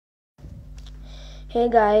Hey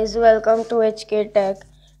guys, welcome to HK Tech.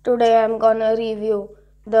 Today I'm gonna review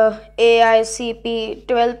the AICP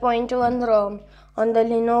 12.1 ROM on the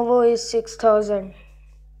Lenovo A6000.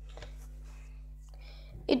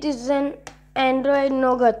 It is an Android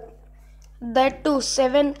Nougat, that too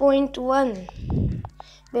 7.1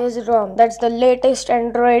 based ROM. That's the latest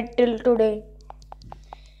Android till today.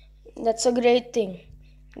 That's a great thing.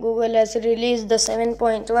 Google has released the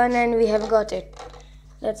 7.1 and we have got it.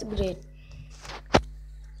 That's great.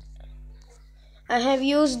 I have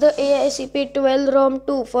used the AICP 12 ROM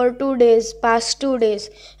 2 for 2 days, past 2 days,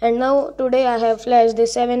 and now today I have flashed the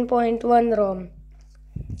 7.1 ROM.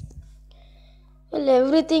 Well,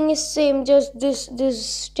 everything is same, just this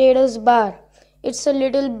status bar. It's a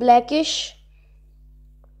little blackish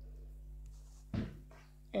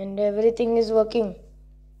and everything is working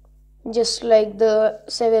just like the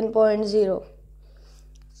 7.0.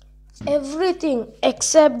 Everything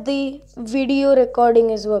except the video recording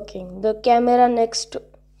is working. The camera next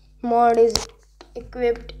mod is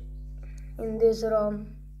equipped in this ROM.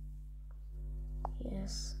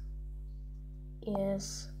 Yes,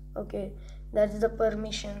 okay, that's the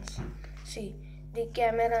permissions. See, the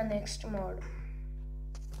camera next mod.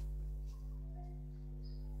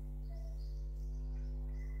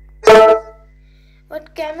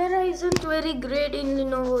 But camera isn't very great in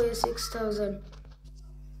Lenovo A6000.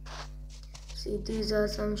 See, these are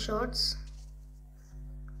some shots.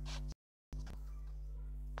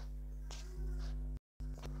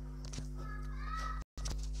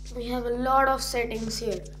 We have a lot of settings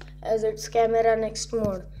here as its camera next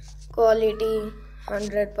mode, quality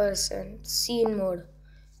 100%, scene mode.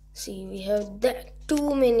 See, we have that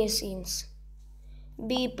too many scenes.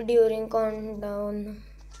 Beep during countdown,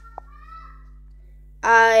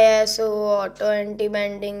 ISO, auto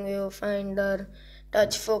anti-bending viewfinder,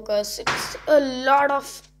 touch focus. It's a lot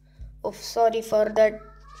of sorry for that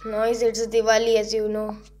noise. It's Diwali, as you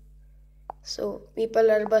know, so people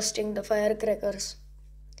are busting the firecrackers.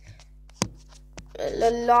 A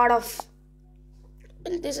lot of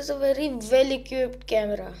this is a very well equipped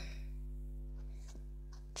camera.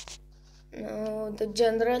 Now the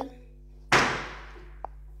general, I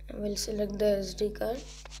will select the SD card.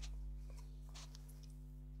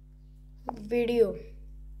 Video,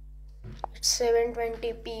 it's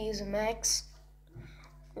 720p is max.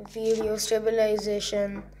 Video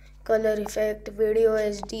stabilization, color effect, video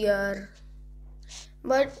HDR,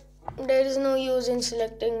 but there is no use in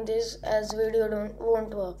selecting this as video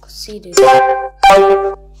won't work. See this,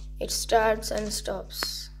 it starts and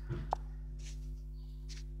stops.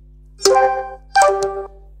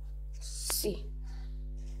 See,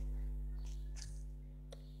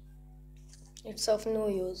 it's of no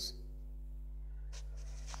use.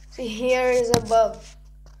 See, here is a bug.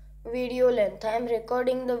 Video length, I am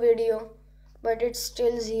recording the video but it's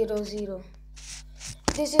still 0.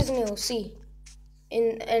 This is new. See,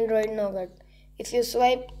 in Android Nougat, if you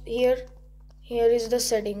swipe here is the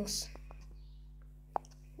settings,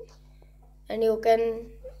 and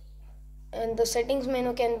the settings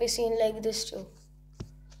menu can be seen like this too.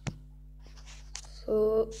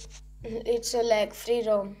 So it's a lag free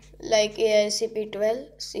ROM like AICP 12.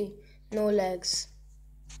 See, no lags.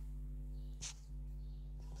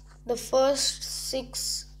 The first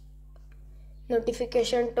 6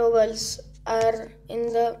 notification toggles are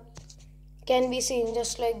can be seen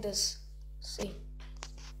just like this. See,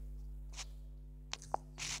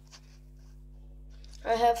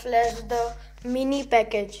 I have flashed the mini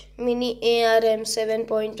package, mini ARM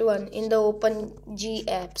 7.1 in the OpenG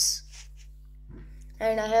apps,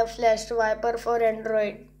 and I have flashed Viper for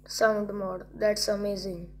Android sound mode. That's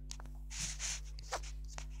amazing.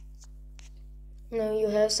 Now you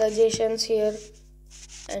have suggestions here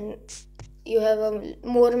and you have a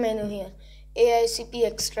more menu here. AICP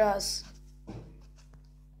extras.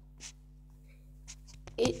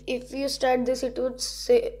 If you start this, it will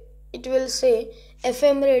say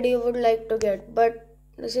FM radio would like to get, but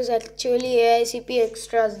this is actually AICP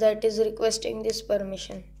extras that is requesting this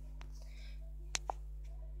permission.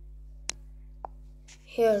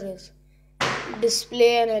 Here is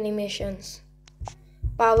display and animations,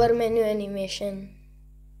 power menu animation.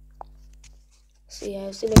 See, I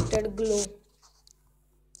have selected glow.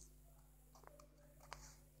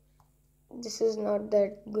 This is not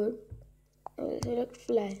that good. I will select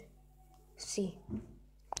fly. See,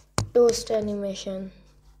 toast animation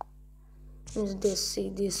is this. See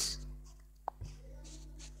this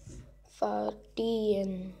party,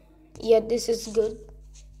 and yeah, this is good.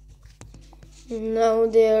 Now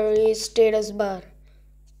there is status bar,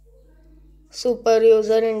 super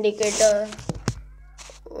user indicator.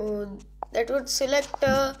 That would select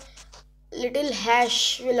little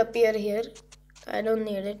hash will appear here. I don't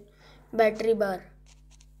need it. Battery bar.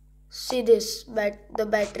 See this, the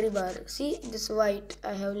battery bar. See this white.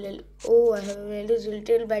 I have very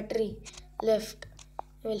little battery left.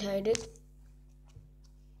 I will hide it.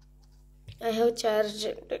 I have charged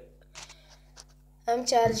it. I'm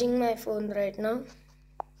charging my phone right now.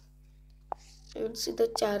 You will see the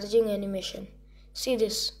charging animation. See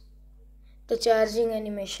this, the charging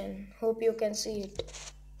animation. Hope you can see it.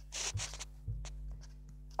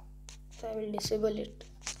 So I will disable it.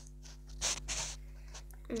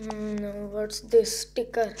 No, what's this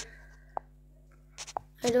sticker?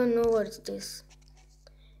 I don't know what's this.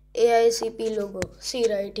 AICP logo. See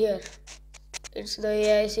right here. It's the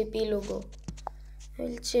AICP logo.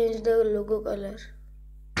 I'll change the logo color.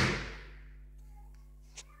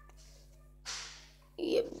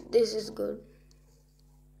 Yep, this is good.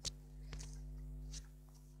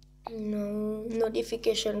 No,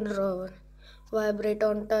 notification drawer. Vibrate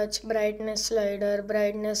on touch, brightness slider,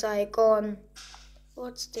 brightness icon.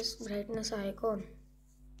 What's this brightness icon?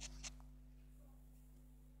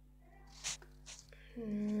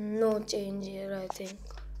 No change here, I think.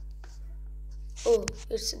 Oh,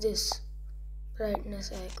 it's this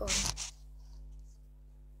brightness icon.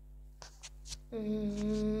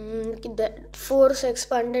 That force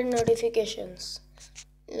expanded notifications.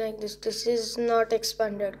 Like this. This is not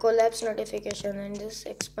expanded. Collapse notification and this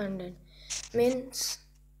expanded. Means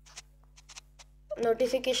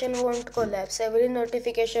notification won't collapse. Every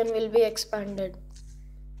notification will be expanded.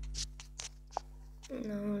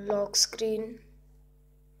 Now lock screen.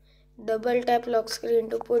 Double tap lock screen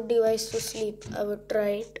to put device to sleep. I would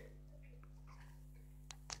try it.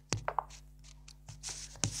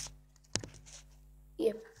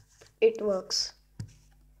 Yep, it works.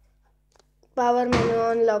 Power menu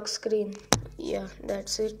on lock screen. Yeah,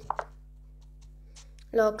 that's it.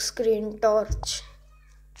 Lock screen torch.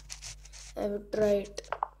 I would try it.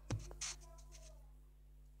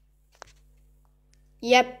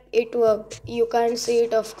 Yep, it worked. You can't see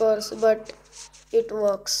it, of course, but it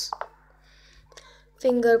works.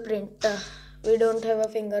 Fingerprint. We don't have a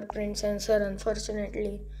fingerprint sensor,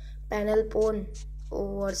 unfortunately. Panel phone. Oh,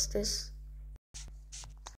 what's this?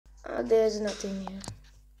 There's nothing here.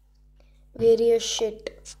 Various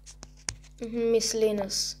shit.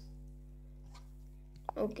 Miscellaneous.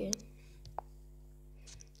 Okay.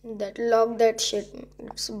 Log that shit.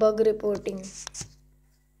 It's bug reporting.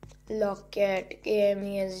 Logcat,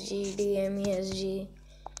 KMESG, DMESG.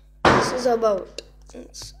 This is about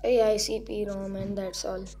AICP ROM and that's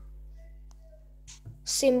all.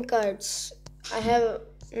 SIM cards. I have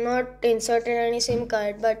not inserted any SIM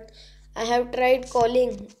card, but I have tried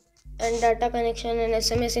calling and data connection and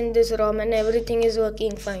SMS in this ROM and everything is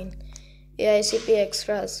working fine. AICP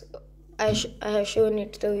extras. I have shown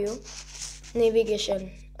it to you.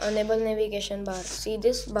 Navigation. Enable navigation bar. See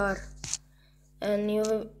this bar. And you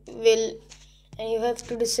have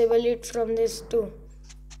to disable it from this too.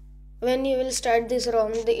 When you will start this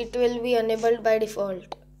ROM, it will be enabled by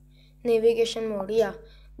default. Navigation mode, yeah.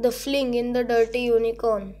 The fling in the dirty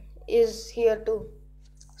unicorn is here too.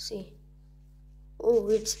 See. Oh,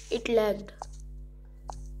 it lagged.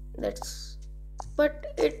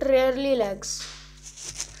 But it rarely lags.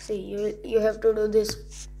 See, you have to do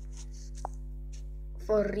this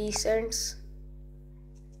for recents.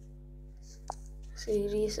 See,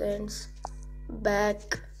 recents,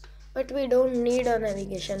 back. But we don't need a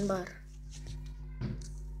navigation bar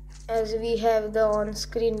as we have the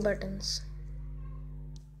on-screen buttons.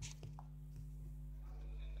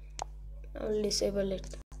 I'll disable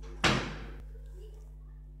it.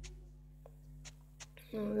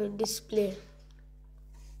 Now we'll display.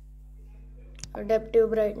 Adaptive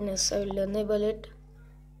brightness, I will enable it.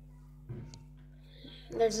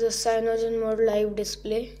 That's the cyanogen mode live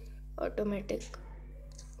display, automatic.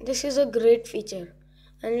 This is a great feature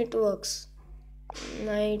and it works.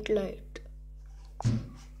 Night light.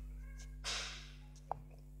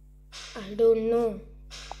 I don't know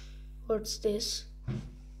what's this.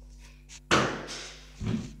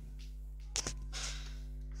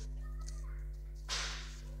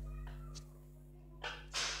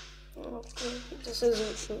 Okay, this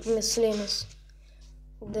is miscellaneous.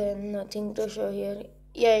 Then nothing to show here.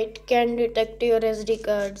 Yeah, it can detect your SD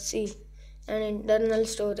card, see, and internal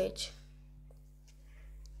storage.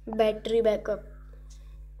 Battery backup.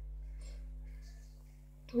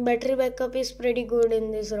 Battery backup is pretty good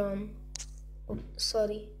in this ROM. Oh,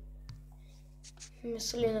 sorry.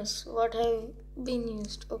 Miscellaneous. What have been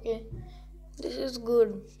used? Okay, this is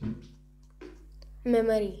good.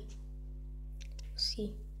 Memory.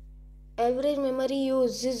 See, average memory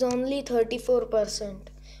use is only 34%.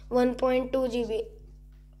 1.2 GB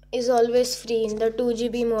is always free in the 2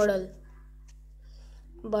 GB model.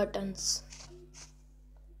 Buttons.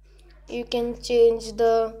 You can change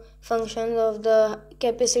the functions of the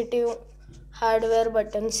capacitive hardware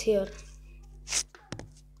buttons here.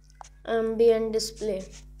 Ambient display.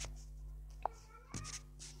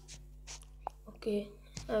 Okay,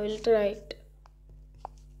 I will try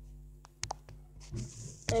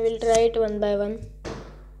it one by one.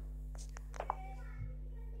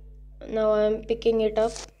 Now I am picking it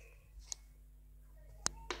up.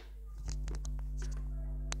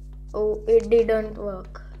 Oh, it didn't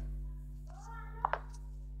work.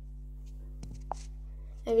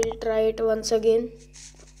 I will try it once again.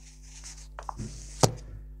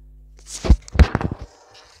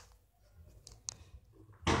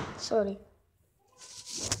 Sorry.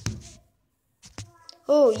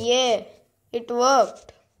 Oh yeah, it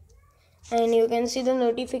worked. And you can see the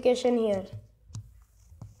notification here.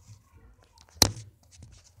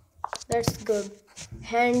 That's good.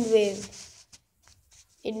 Hand wave.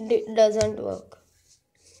 It doesn't work.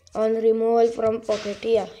 On removal from pocket.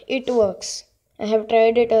 Yeah, it works. I have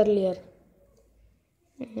tried it earlier.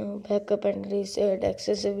 No, backup and reset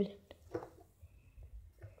accessibility.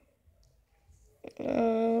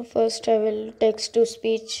 First I will text to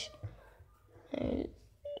speech. I will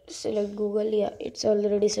select Google. Yeah, it's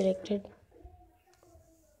already selected.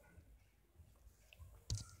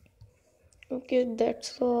 Okay,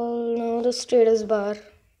 that's all. Now the status bar.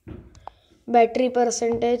 Battery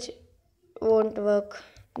percentage won't work.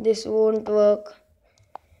 This won't work.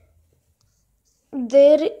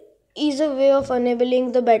 There is a way of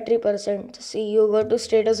enabling the battery percent. See, you go to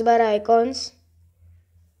status bar icons.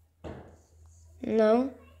 Now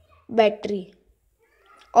battery.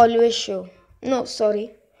 Always show. No,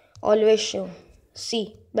 sorry. Always show.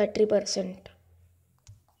 See, battery percent.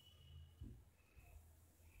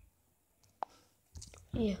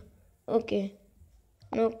 Yeah. Okay.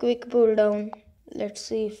 Now quick pull down. Let's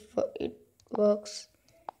see if it works.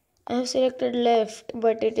 I have selected left,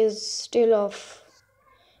 but it is still off.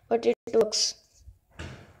 But it works.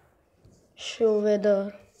 Show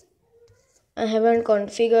weather. I haven't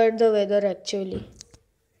configured the weather actually,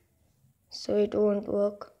 so it won't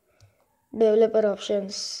work. Developer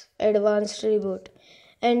options, advanced reboot,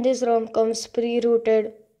 and this ROM comes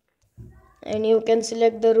pre-rooted, and you can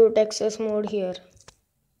select the root access mode here.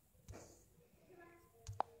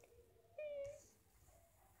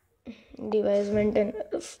 Device maintain.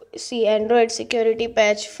 See, Android security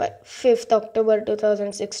patch 5th October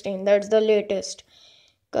 2016. That's the latest.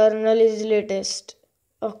 Kernel is latest.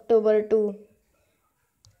 October 2.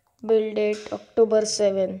 Build date October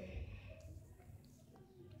 7.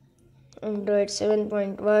 Android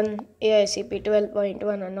 7.1, AICP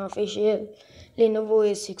 12.1 unofficial, Lenovo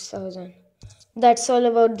A6000. That's all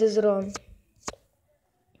about this ROM.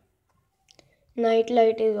 Night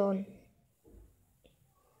light is on.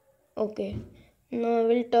 Okay, now I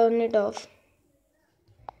will turn it off.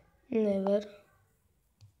 Never.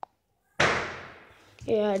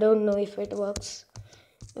 Yeah, I don't know if it works.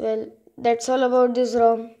 Well, that's all about this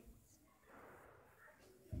ROM.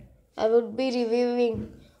 I would be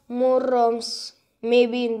reviewing more ROMs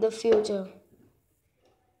maybe in the future.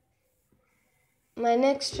 My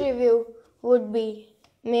next review would be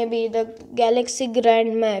maybe the Galaxy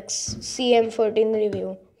Grand Max CM14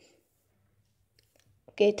 review.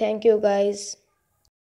 Okay, thank you guys.